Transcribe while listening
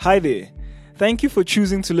Hi there. Thank you for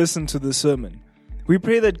choosing to listen to this sermon. We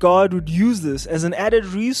pray that God would use this as an added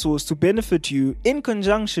resource to benefit you in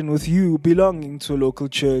conjunction with you belonging to a local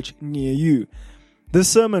church near you. This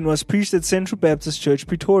sermon was preached at Central Baptist Church,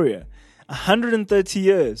 Pretoria. 130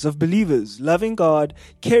 years of believers loving God,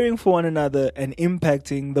 caring for one another, and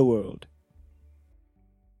impacting the world.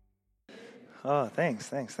 Oh,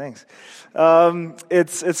 thanks.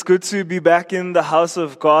 It's good to be back in the house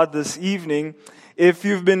of God this evening. If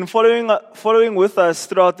you've been following with us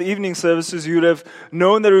throughout the evening services, you would have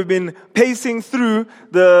known that we've been pacing through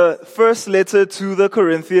the first letter to the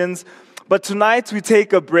Corinthians. But tonight we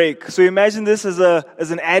take a break. So imagine this as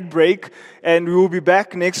an ad break, and we will be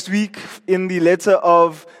back next week in the letter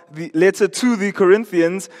to the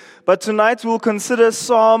Corinthians. But tonight we'll consider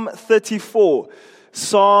Psalm 34.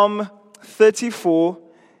 Psalm 34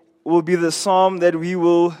 will be the psalm that we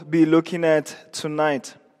will be looking at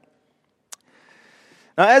tonight.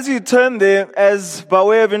 Now, as you turn there, as by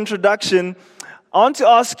way of introduction, I want to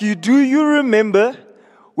ask you, do you remember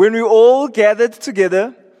when we all gathered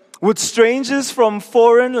together with strangers from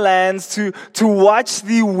foreign lands to watch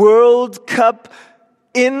the World Cup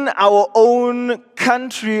in our own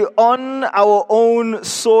country, on our own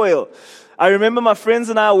soil? I remember my friends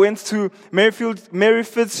and I went to Mary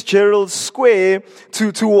Fitzgerald Square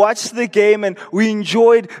to watch the game, and we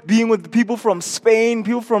enjoyed being with people from Spain,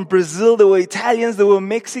 people from Brazil. There were Italians, there were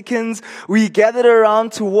Mexicans. We gathered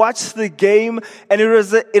around to watch the game, and it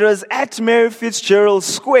was at Mary Fitzgerald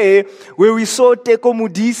Square where we saw Teko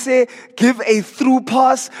Modise give a through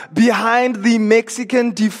pass behind the Mexican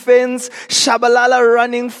defense. Shabalala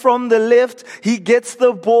running from the left. He gets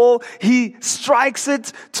the ball. He strikes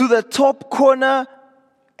it to the top corner,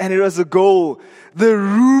 and it was a goal. The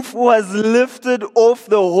roof was lifted off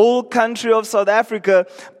the whole country of South Africa.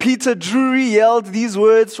 Peter Drury yelled these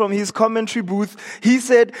words from his commentary booth. He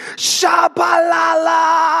said,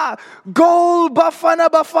 "Shabalala! Goal, Bafana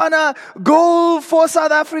Bafana! Goal for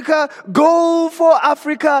South Africa! Goal for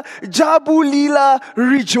Africa! Jabulila,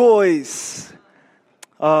 rejoice!"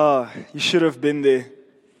 You should have been there.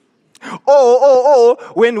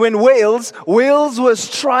 When Wales was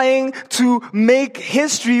trying to make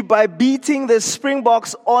history by beating the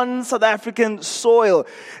Springboks on South African soil.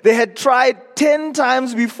 They had tried 10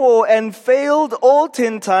 times before and failed all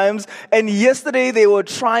 10 times, and yesterday they were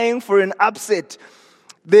trying for an upset.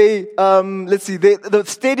 The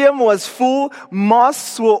stadium was full,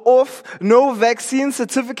 masks were off, no vaccine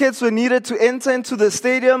certificates were needed to enter into the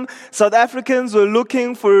stadium. South Africans were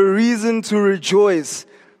looking for a reason to rejoice.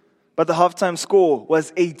 But the halftime score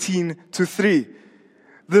was 18-3.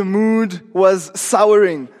 The mood was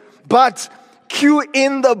souring. But cue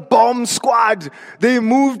in the bomb squad. They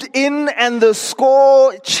moved in and the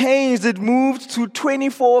score changed. It moved to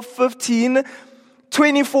 24-15,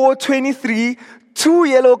 24-23, 2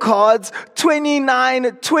 yellow cards,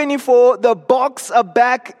 29-24. The Boks are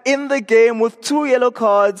back in the game with 2 yellow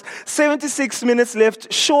cards, 76 minutes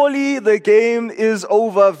left. Surely the game is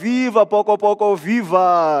over. Viva Poko Poko,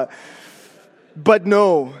 viva. But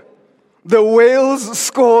no, the Wales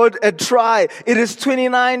scored a try. It is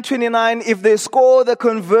 29-29. If they score the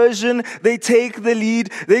conversion, they take the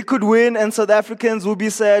lead. They could win, and South Africans will be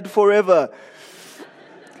sad forever.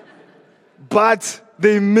 But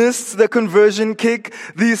they missed the conversion kick.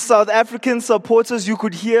 These South African supporters, you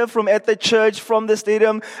could hear from at the church, from the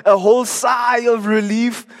stadium, a whole sigh of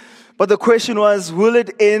relief. But the question was, will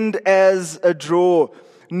it end as a draw?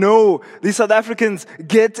 No, the South Africans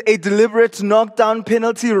get a deliberate knockdown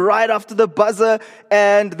penalty right after the buzzer,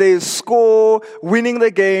 and they score, winning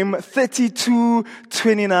the game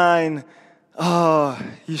 32-29.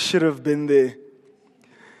 You should have been there.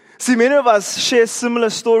 See, many of us share similar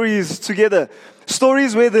stories together.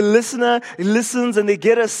 Stories where the listener listens and they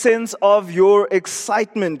get a sense of your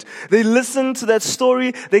excitement. They listen to that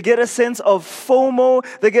story, they get a sense of FOMO,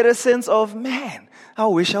 they get a sense of, man, I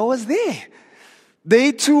wish I was there.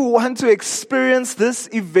 They too want to experience this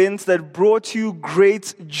event that brought you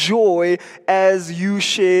great joy as you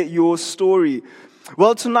share your story.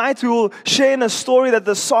 Well, tonight we will share in a story that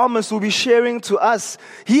the psalmist will be sharing to us.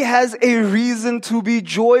 He has a reason to be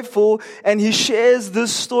joyful, and he shares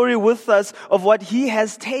this story with us of what he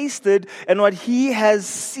has tasted and what he has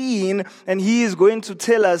seen, and he is going to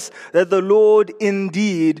tell us that the Lord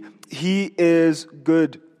indeed, he is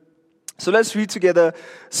good. So let's read together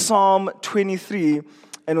Psalm 23,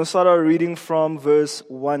 and we'll start our reading from verse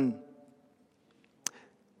 1.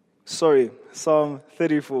 Psalm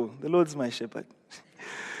 34. The Lord's my shepherd.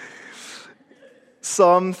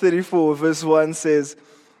 Psalm 34, verse 1 says,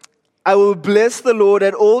 "I will bless the Lord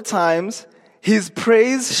at all times. His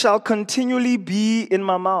praise shall continually be in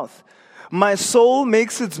my mouth. My soul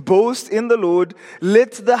makes its boast in the Lord.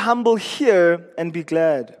 Let the humble hear and be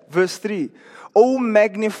glad. Verse 3. Oh,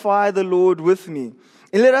 magnify the Lord with me,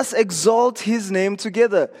 and let us exalt his name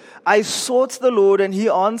together. I sought the Lord, and he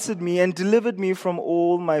answered me and delivered me from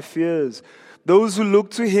all my fears. Those who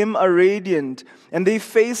look to him are radiant, and their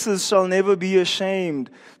faces shall never be ashamed.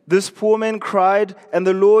 This poor man cried, and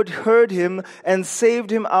the Lord heard him and saved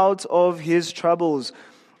him out of his troubles.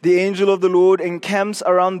 The angel of the Lord encamps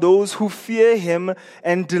around those who fear him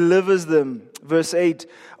and delivers them. Verse 8.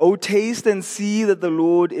 Oh, taste and see that the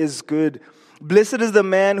Lord is good. Blessed is the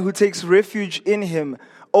man who takes refuge in him.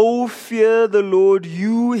 Oh, fear the Lord,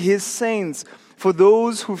 you his saints, for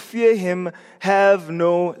those who fear him have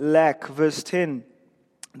no lack. Verse 10.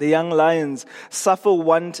 The young lions suffer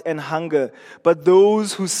want and hunger, but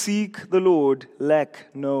those who seek the Lord lack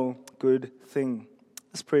no good thing.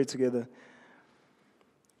 Let's pray together.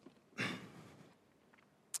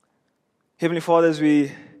 Heavenly Father, as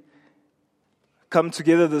we come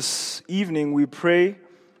together this evening, we pray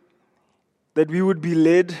that we would be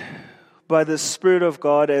led by the Spirit of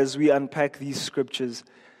God as we unpack these scriptures.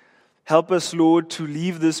 Help us, Lord, to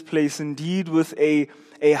leave this place indeed with a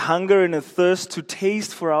hunger and a thirst to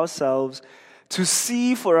taste for ourselves, to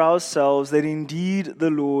see for ourselves that indeed the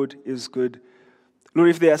Lord is good. Lord,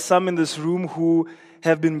 if there are some in this room who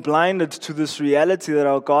have been blinded to this reality that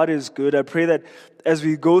our God is good, I pray that as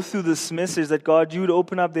we go through this message, that God, you would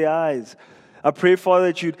open up their eyes. I pray, Father,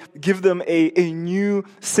 that you'd give them a new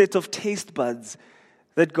set of taste buds,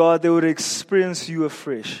 that, God, they would experience you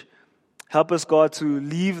afresh. Help us, God, to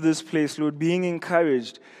leave this place, Lord, being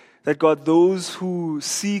encouraged that, God, those who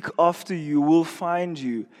seek after you will find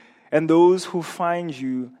you, and those who find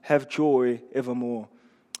you have joy evermore.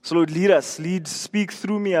 So, Lord, speak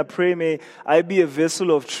through me, I pray. May I be a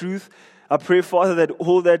vessel of truth. I pray, Father, that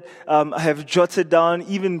all that I have jotted down,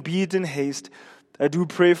 even be it in haste, I do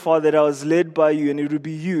pray, Father, that I was led by you, and it will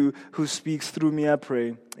be you who speaks through me, I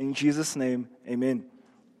pray. In Jesus' name, amen.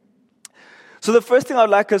 So the first thing I'd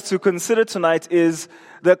like us to consider tonight is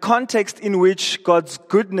the context in which God's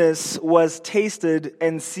goodness was tasted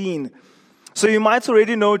and seen. So you might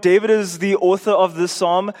already know David is the author of this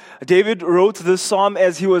psalm. David wrote this psalm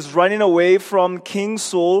as he was running away from King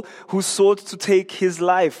Saul, who sought to take his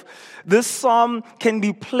life. This psalm can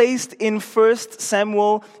be placed in 1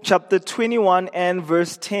 Samuel chapter 21 and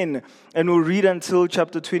verse 10. And we'll read until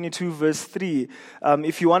chapter 22, verse 3.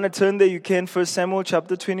 If you want to turn there, you can. 1 Samuel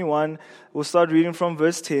chapter 21. We'll start reading from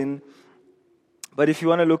verse 10. But if you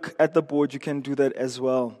want to look at the board, you can do that as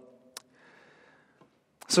well.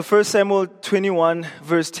 So 1 Samuel 21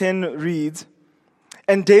 verse 10 reads,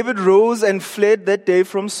 And David rose and fled that day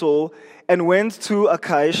from Saul and went to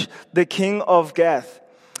Achish, the king of Gath.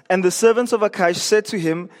 And the servants of Achish said to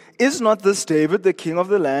him, Is not this David, the king of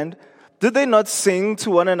the land? Did they not sing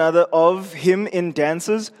to one another of him in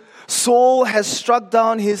dances? Saul has struck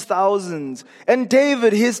down his thousands, and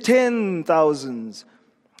David his 10,000s.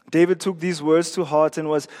 David took these words to heart and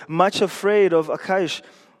was much afraid of Achish,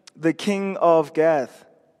 the king of Gath.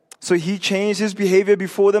 So he changed his behavior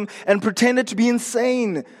before them and pretended to be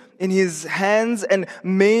insane in his hands and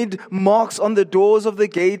made marks on the doors of the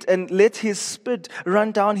gate and let his spit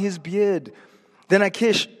run down his beard. Then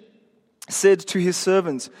Achish said to his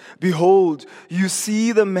servants, Behold, you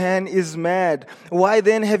see the man is mad. Why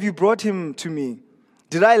then have you brought him to me?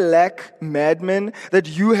 Did I lack madmen that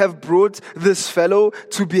you have brought this fellow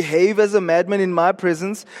to behave as a madman in my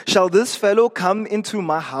presence? Shall this fellow come into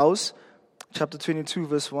my house? Chapter 22,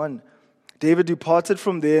 verse 1. David departed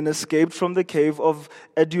from there and escaped from the cave of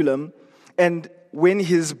Adullam. And when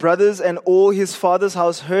his brothers and all his father's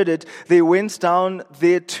house heard it, they went down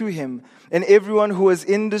there to him. And everyone who was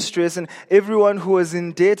in distress, and everyone who was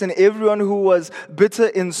in debt, and everyone who was bitter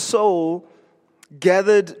in soul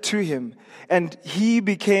gathered to him. And he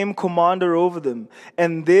became commander over them.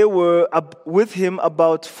 And there were with him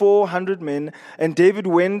about 400 men. And David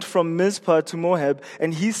went from Mizpah to Moab.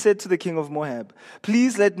 And he said to the king of Moab,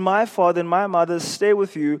 Please let my father and my mother stay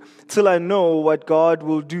with you till I know what God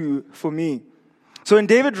will do for me. So when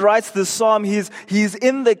David writes this psalm, he's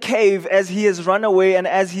in the cave as he has run away and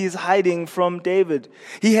as he is hiding from David.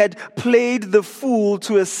 He had played the fool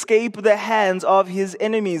to escape the hands of his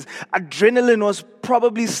enemies. Adrenaline was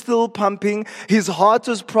probably still pumping. His heart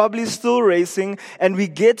was probably still racing. And we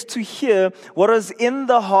get to hear what was in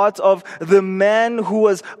the heart of the man who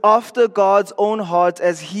was after God's own heart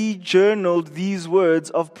as he journaled these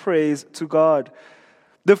words of praise to God.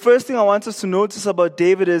 The first thing I want us to notice about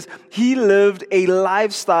David is he lived a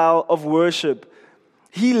lifestyle of worship.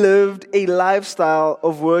 He lived a lifestyle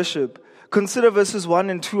of worship. Consider verses 1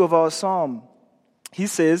 and 2 of our psalm. He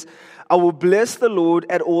says, I will bless the Lord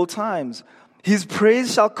at all times. His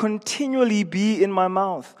praise shall continually be in my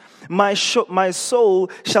mouth. My soul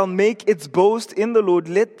shall make its boast in the Lord.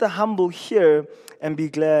 Let the humble hear and be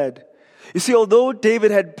glad. You see, although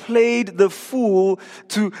David had played the fool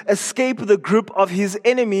to escape the grip of his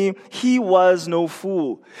enemy, he was no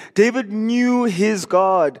fool. David knew his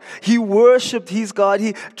God. He worshipped his God.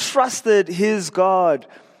 He trusted his God.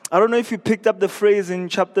 I don't know if you picked up the phrase in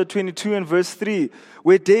chapter 22 and verse 3,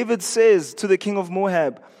 where David says to the king of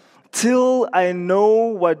Moab, till I know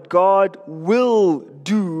what God will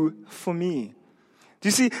do for me. Do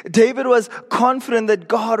you see, David was confident that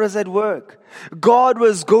God was at work. God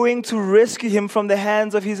was going to rescue him from the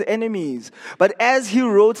hands of his enemies. But as he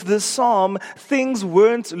wrote this psalm, things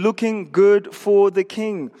weren't looking good for the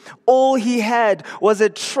king. All he had was a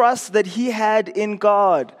trust that he had in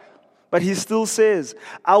God. But he still says,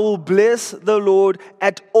 I will bless the Lord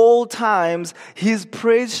at all times. His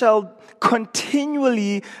praise shall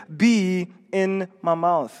continually be in my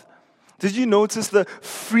mouth. Did you notice the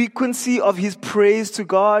frequency of his praise to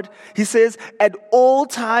God? He says, at all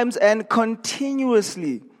times and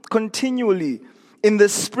continually, in the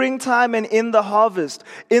springtime and in the harvest,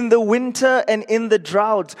 in the winter and in the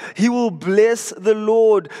drought, he will bless the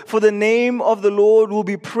Lord, for the name of the Lord will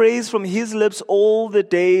be praised from his lips all the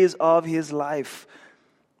days of his life.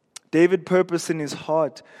 David purposed in his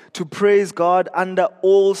heart to praise God under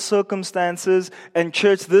all circumstances. And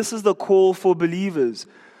church, this is the call for believers.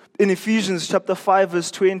 In Ephesians chapter 5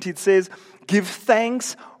 verse 20, it says, give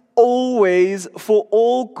thanks always for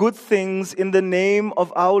all good things in the name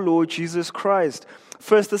of our Lord Jesus Christ.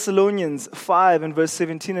 1 Thessalonians 5 and verse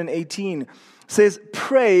 17 and 18 says,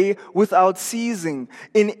 pray without ceasing.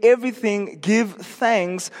 In everything give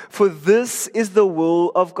thanks, for this is the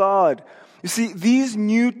will of God. You see, these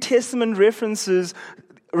New Testament references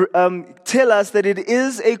tell us that it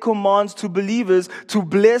is a command to believers to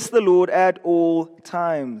bless the Lord at all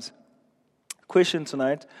times. Question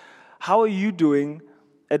tonight, how are you doing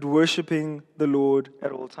at worshiping the Lord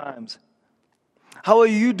at all times? How are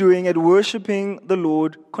you doing at worshiping the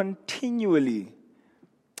Lord continually?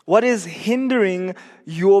 What is hindering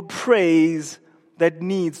your praise that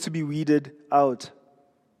needs to be weeded out?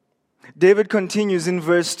 David continues in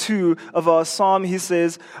verse 2 of our psalm. He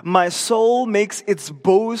says, my soul makes its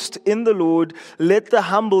boast in the Lord. Let the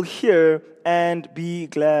humble hear and be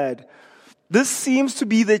glad. This seems to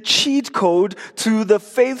be the cheat code to the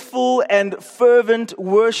faithful and fervent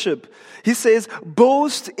worship. He says,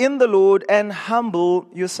 boast in the Lord and humble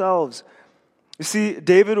yourselves. You see,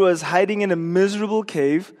 David was hiding in a miserable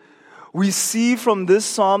cave. We see from this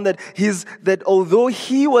psalm that although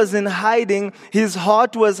he was in hiding, his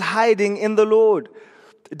heart was hiding in the Lord.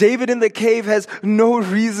 David in the cave has no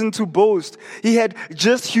reason to boast. He had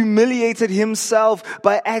just humiliated himself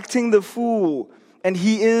by acting the fool, and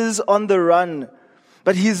he is on the run.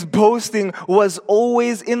 But his boasting was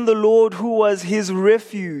always in the Lord, who was his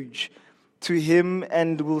refuge to him,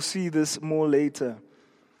 and we'll see this more later.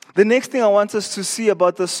 The next thing I want us to see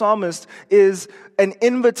about the psalmist is an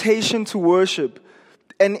invitation to worship.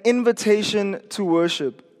 An invitation to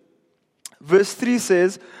worship. Verse 3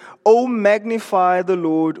 says, "O magnify the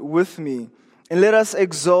Lord with me, and let us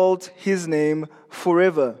exalt his name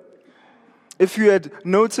forever." If you had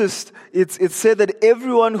noticed, it said that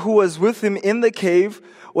everyone who was with him in the cave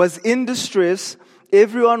was in distress.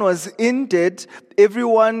 Everyone was in debt.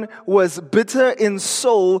 Everyone was bitter in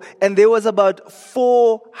soul, and there was about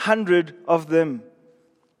 400 of them.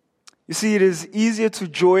 You see, it is easier to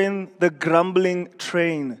join the grumbling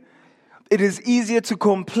train. It is easier to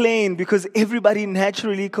complain because everybody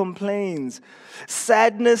naturally complains.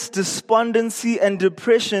 Sadness, despondency, and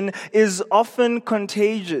depression is often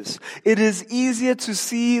contagious. It is easier to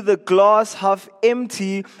see the glass half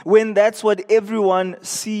empty when that's what everyone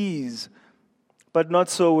sees. But not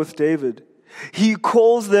so with David. He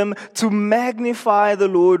calls them to magnify the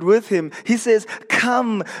Lord with him. He says,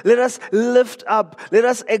 "Come, let us lift up, let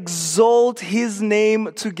us exalt his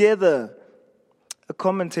name together." A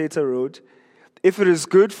commentator wrote, "If it is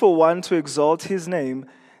good for one to exalt his name,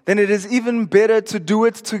 then it is even better to do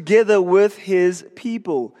it together with his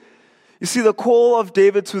people." You see, the call of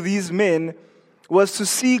David to these men was to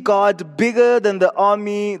see God bigger than the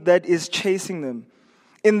army that is chasing them.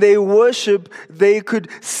 In their worship, they could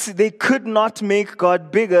not make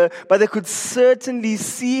God bigger, but they could certainly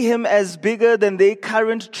see him as bigger than their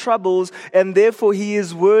current troubles, and therefore he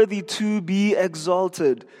is worthy to be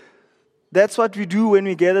exalted. That's what we do when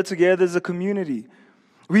we gather together as a community.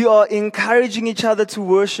 We are encouraging each other to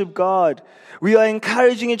worship God. We are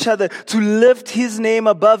encouraging each other to lift His name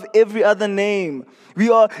above every other name. We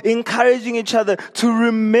are encouraging each other to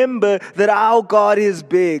remember that our God is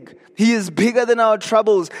big. He is bigger than our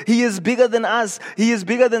troubles. He is bigger than us. He is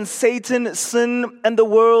bigger than Satan, sin, and the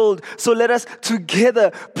world. So let us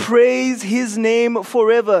together praise His name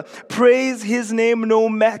forever. Praise His name no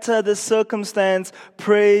matter the circumstance.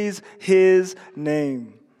 Praise His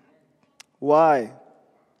name. Why?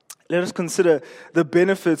 Let us consider the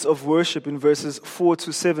benefits of worship in verses 4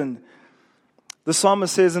 to 7. The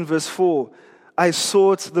psalmist says in verse 4, I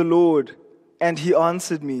sought the Lord, and He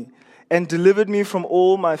answered me, and delivered me from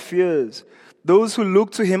all my fears. Those who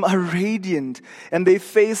look to Him are radiant, and their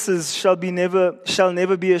faces shall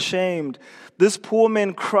never be ashamed. This poor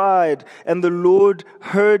man cried, and the Lord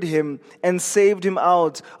heard him and saved him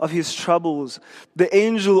out of his troubles. The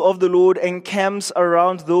angel of the Lord encamps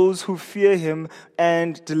around those who fear Him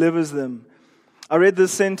and delivers them. I read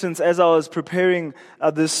this sentence as I was preparing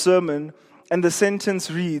this sermon, and the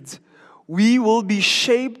sentence reads, we will be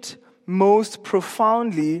shaped most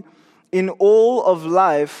profoundly in all of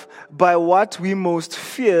life by what we most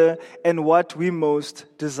fear and what we most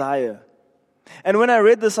desire. And when I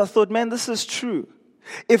read this, I thought, man, this is true.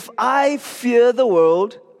 If I fear the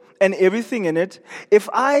world and everything in it, if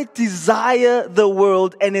I desire the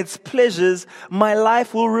world and its pleasures, my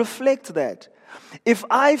life will reflect that. If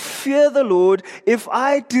I fear the Lord, if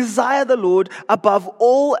I desire the Lord above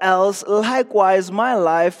all else, likewise my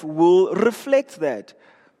life will reflect that.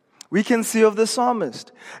 We can see of the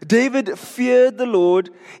psalmist. David feared the Lord.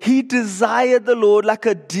 He desired the Lord like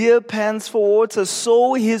a deer pants for water.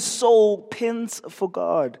 So his soul pants for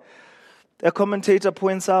God. A commentator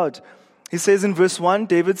points out. He says in verse 1,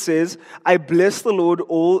 David says, I bless the Lord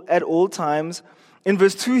at all times. In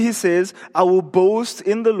verse 2, he says, I will boast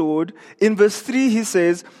in the Lord. In verse 3, he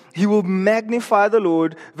says, he will magnify the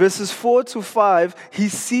Lord. Verses 4 to 5, he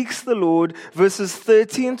seeks the Lord. Verses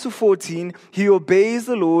 13 to 14, he obeys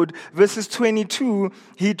the Lord. Verses 22,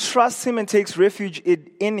 he trusts Him and takes refuge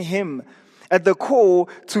in Him. At the core,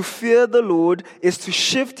 to fear the Lord is to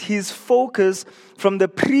shift his focus from the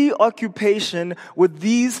preoccupation with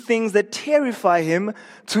these things that terrify him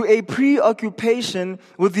to a preoccupation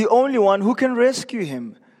with the only one who can rescue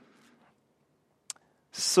him.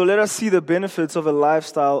 So let us see the benefits of a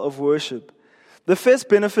lifestyle of worship. The first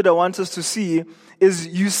benefit I want us to see is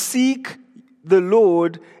you seek the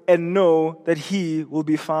Lord and know that He will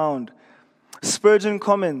be found. Spurgeon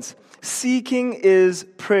comments, seeking is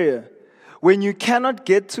prayer. When you cannot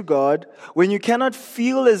get to God, when you cannot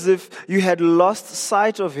feel as if you had lost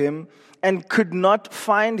sight of Him and could not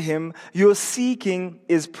find Him, your seeking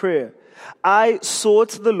is prayer. I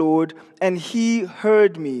sought the Lord and He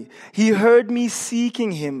heard me. He heard me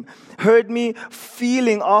seeking Him, heard me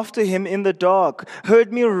feeling after Him in the dark,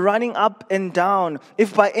 heard me running up and down,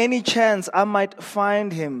 if by any chance I might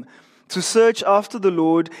find Him. To search after the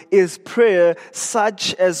Lord is prayer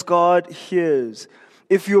such as God hears.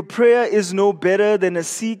 If your prayer is no better than a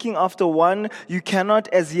seeking after one you cannot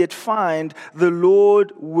as yet find, the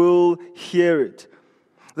Lord will hear it.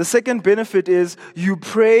 The second benefit is you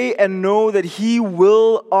pray and know that He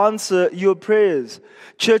will answer your prayers.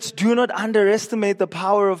 Church, do not underestimate the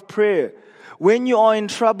power of prayer. When you are in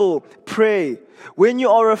trouble, pray. When you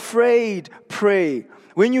are afraid, pray.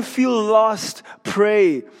 When you feel lost,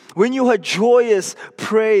 pray. When you are joyous,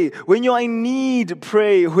 pray. When you are in need,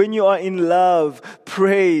 pray. When you are in love,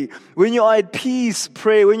 pray. When you are at peace,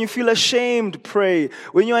 pray. When you feel ashamed, pray.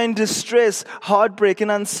 When you are in distress, heartbreak,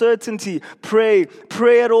 and uncertainty, pray.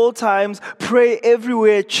 Pray at all times. Pray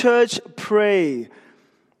everywhere. Church, pray.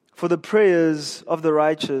 For the prayers of the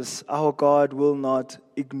righteous, our God will not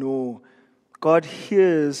ignore. God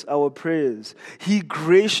hears our prayers. He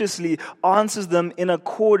graciously answers them in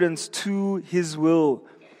accordance to His will.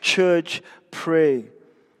 Church, pray.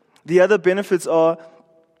 The other benefits are,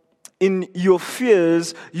 in your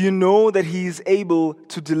fears, you know that He is able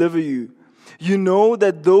to deliver you. You know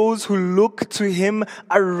that those who look to Him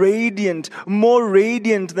are radiant, more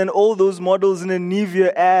radiant than all those models in a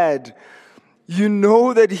Nivea ad. You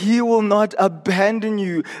know that He will not abandon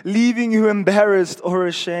you, leaving you embarrassed or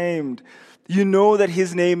ashamed. You know that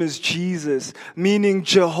His name is Jesus, meaning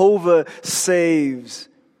Jehovah saves.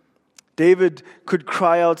 David could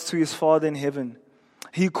cry out to his Father in heaven.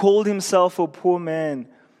 He called himself a poor man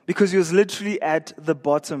because he was literally at the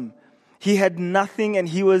bottom. He had nothing and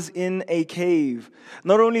he was in a cave.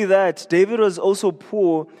 Not only that, David was also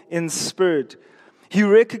poor in spirit. He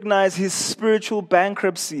recognized his spiritual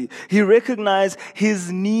bankruptcy. He recognized his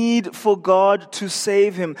need for God to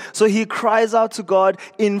save him. So he cries out to God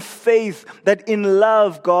in faith that in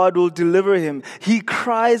love God will deliver him. He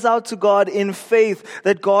cries out to God in faith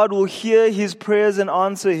that God will hear his prayers and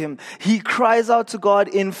answer him. He cries out to God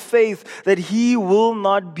in faith that he will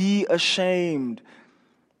not be ashamed.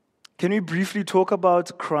 Can we briefly talk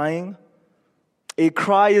about crying? A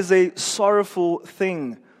cry is a sorrowful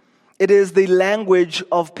thing. It is the language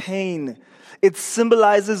of pain. It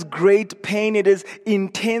symbolizes great pain. It is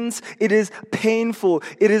intense. It is painful.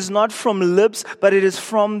 It is not from lips, but it is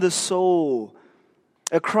from the soul.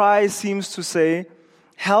 A cry seems to say,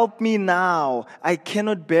 "Help me now. I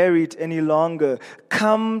cannot bear it any longer.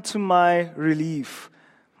 Come to my relief."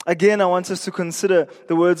 Again, I want us to consider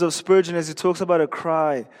the words of Spurgeon as he talks about a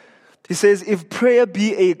cry. He says, if prayer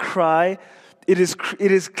be a cry, it is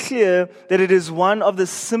clear that it is one of the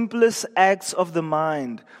simplest acts of the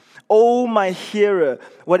mind. Oh, my hearer,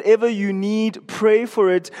 whatever you need, pray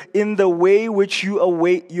for it in the way which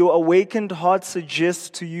your awakened heart suggests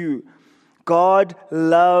to you. God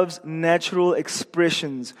loves natural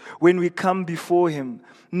expressions when we come before Him.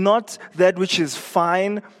 Not that which is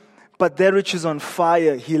fine, but that which is on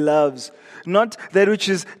fire He loves. Not that which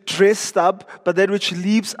is dressed up, but that which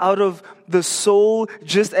leaps out of the soul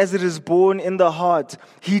just as it is born in the heart.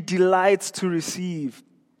 He delights to receive.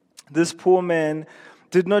 This poor man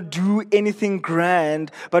did not do anything grand,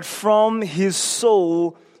 but from his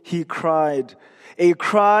soul he cried. A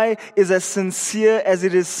cry is as sincere as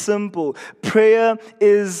it is simple. Prayer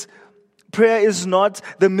is not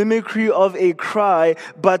the mimicry of a cry,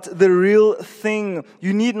 but the real thing.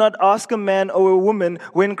 You need not ask a man or a woman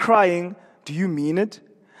when crying, "Do you mean it?"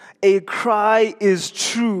 A cry is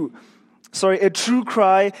true. A true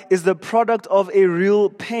cry is the product of a real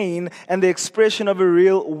pain and the expression of a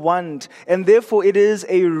real want, and therefore it is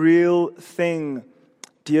a real thing.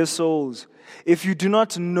 Dear souls, if you do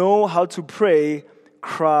not know how to pray,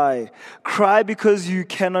 cry. Cry because you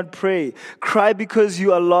cannot pray. Cry because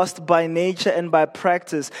you are lost by nature and by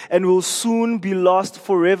practice, and will soon be lost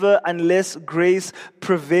forever unless grace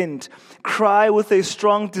prevent. Cry with a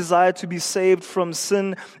strong desire to be saved from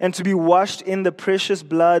sin and to be washed in the precious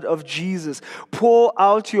blood of Jesus. Pour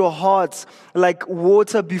out your hearts like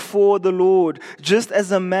water before the Lord, just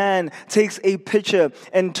as a man takes a pitcher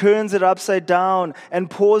and turns it upside down and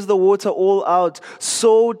pours the water all out.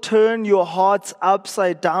 So turn your hearts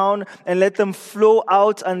upside down and let them flow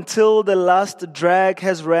out until the last drag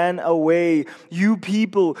has ran away. You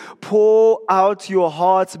people, pour out your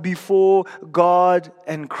hearts before God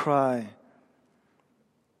and cry.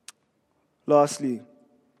 Lastly,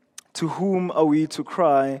 to whom are we to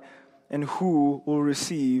cry, and who will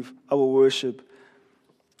receive our worship?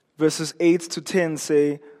 Verses 8 to 10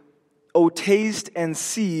 say, "O taste and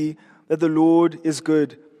see that the Lord is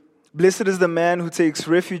good. Blessed is the man who takes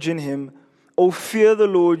refuge in Him. O fear the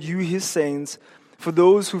Lord, you His saints, for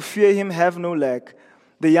those who fear Him have no lack.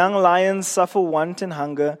 The young lions suffer want and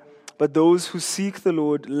hunger, but those who seek the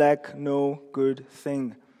Lord lack no good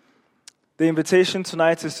thing." The invitation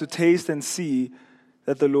tonight is to taste and see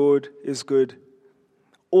that the Lord is good.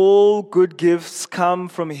 All good gifts come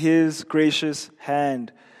from His gracious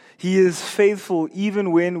hand. He is faithful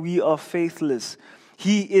even when we are faithless.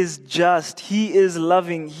 He is just. He is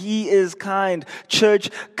loving. He is kind. Church,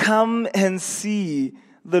 come and see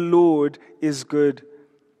the Lord is good.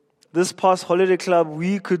 This past holiday club,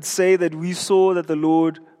 we could say that we saw that the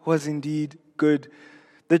Lord was indeed good.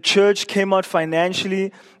 The church came out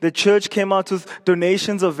financially. The church came out with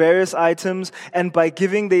donations of various items and by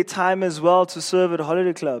giving their time as well to serve at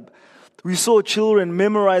Holiday Club. We saw children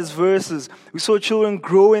memorize verses. We saw children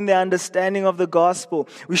grow in their understanding of the gospel.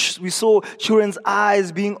 We saw children's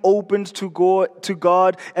eyes being opened to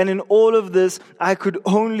God. And in all of this, I could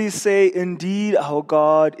only say, indeed, our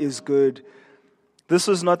God is good. This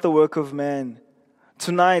was not the work of man.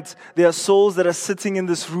 Tonight, there are souls that are sitting in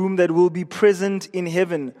this room that will be present in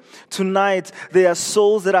heaven. Tonight, there are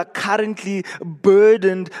souls that are currently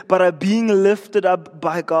burdened but are being lifted up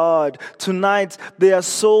by God. Tonight, there are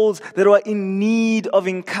souls that are in need of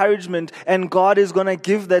encouragement, and God is going to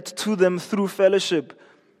give that to them through fellowship.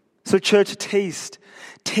 So church, taste.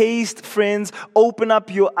 Taste, friends. Open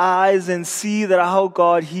up your eyes and see that our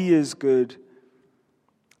God, He is good.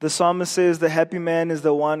 The psalmist says, the happy man is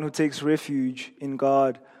the one who takes refuge in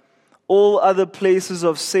God. All other places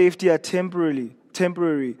of safety are temporary.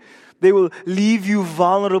 They will leave you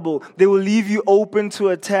vulnerable. They will leave you open to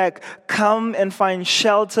attack. Come and find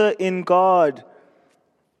shelter in God.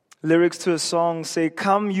 Lyrics to a song say,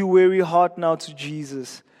 "Come, you weary heart, now to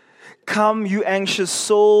Jesus. Come, you anxious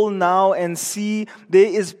soul, now and see there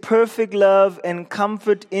is perfect love and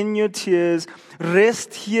comfort in your tears.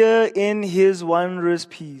 Rest here in his wondrous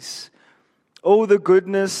peace. Oh, the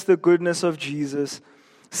goodness of Jesus.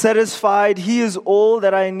 Satisfied, he is all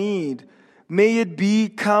that I need. May it be,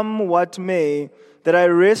 come what may, that I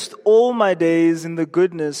rest all my days in the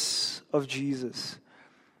goodness of Jesus.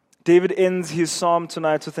 David ends his psalm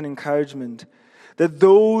tonight with an encouragement that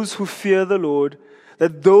those who fear the Lord,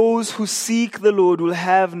 that those who seek the Lord will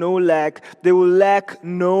have no lack. They will lack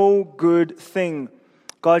no good thing.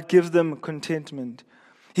 God gives them contentment.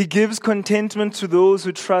 He gives contentment to those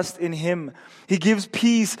who trust in Him. He gives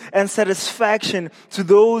peace and satisfaction to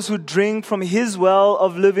those who drink from His well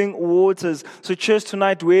of living waters. So church,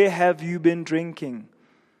 tonight, where have you been drinking?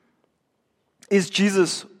 Is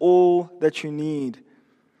Jesus all that you need?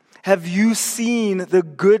 Have you seen the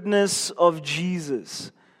goodness of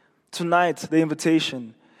Jesus? Tonight, the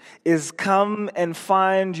invitation is come and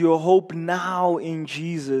find your hope now in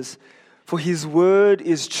Jesus, for His word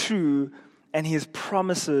is true and His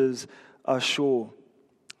promises are sure.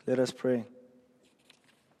 Let us pray.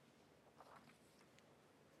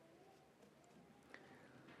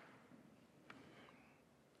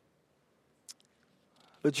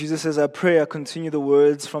 Lord Jesus, as I pray, I continue the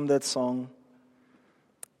words from that song.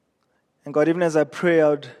 And God, even as I pray,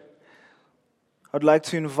 I'd like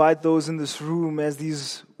to invite those in this room, as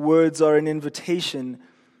these words are an invitation,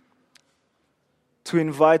 to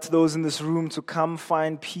invite those in this room to come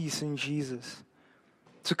find peace in Jesus,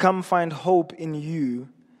 to come find hope in you,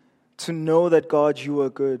 to know that, God, you are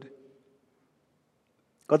good.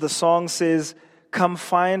 God, the song says, come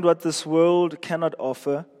find what this world cannot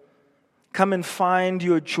offer. Come and find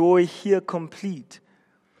your joy here complete.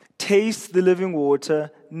 Taste the living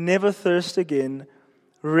water, never thirst again.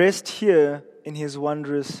 Rest here in His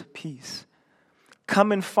wondrous peace.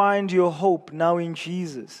 Come and find your hope now in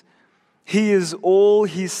Jesus. He is all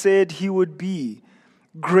He said He would be.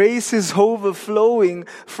 Grace is overflowing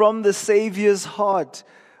from the Savior's heart.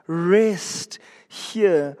 Rest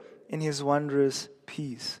here in His wondrous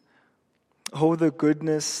peace. Oh, the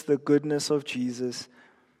goodness of Jesus.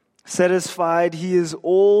 Satisfied, He is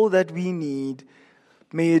all that we need.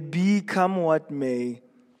 May it be, come what may,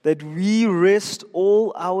 that we rest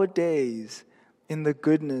all our days in the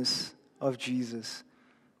goodness of Jesus.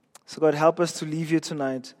 So God, help us to leave here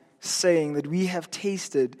tonight saying that we have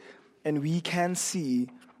tasted and we can see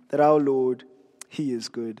that our Lord, He is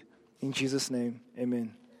good. In Jesus' name,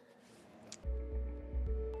 amen.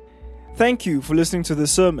 Thank you for listening to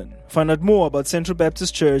this sermon. Find out more about Central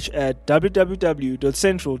Baptist Church at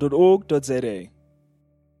www.central.org.za.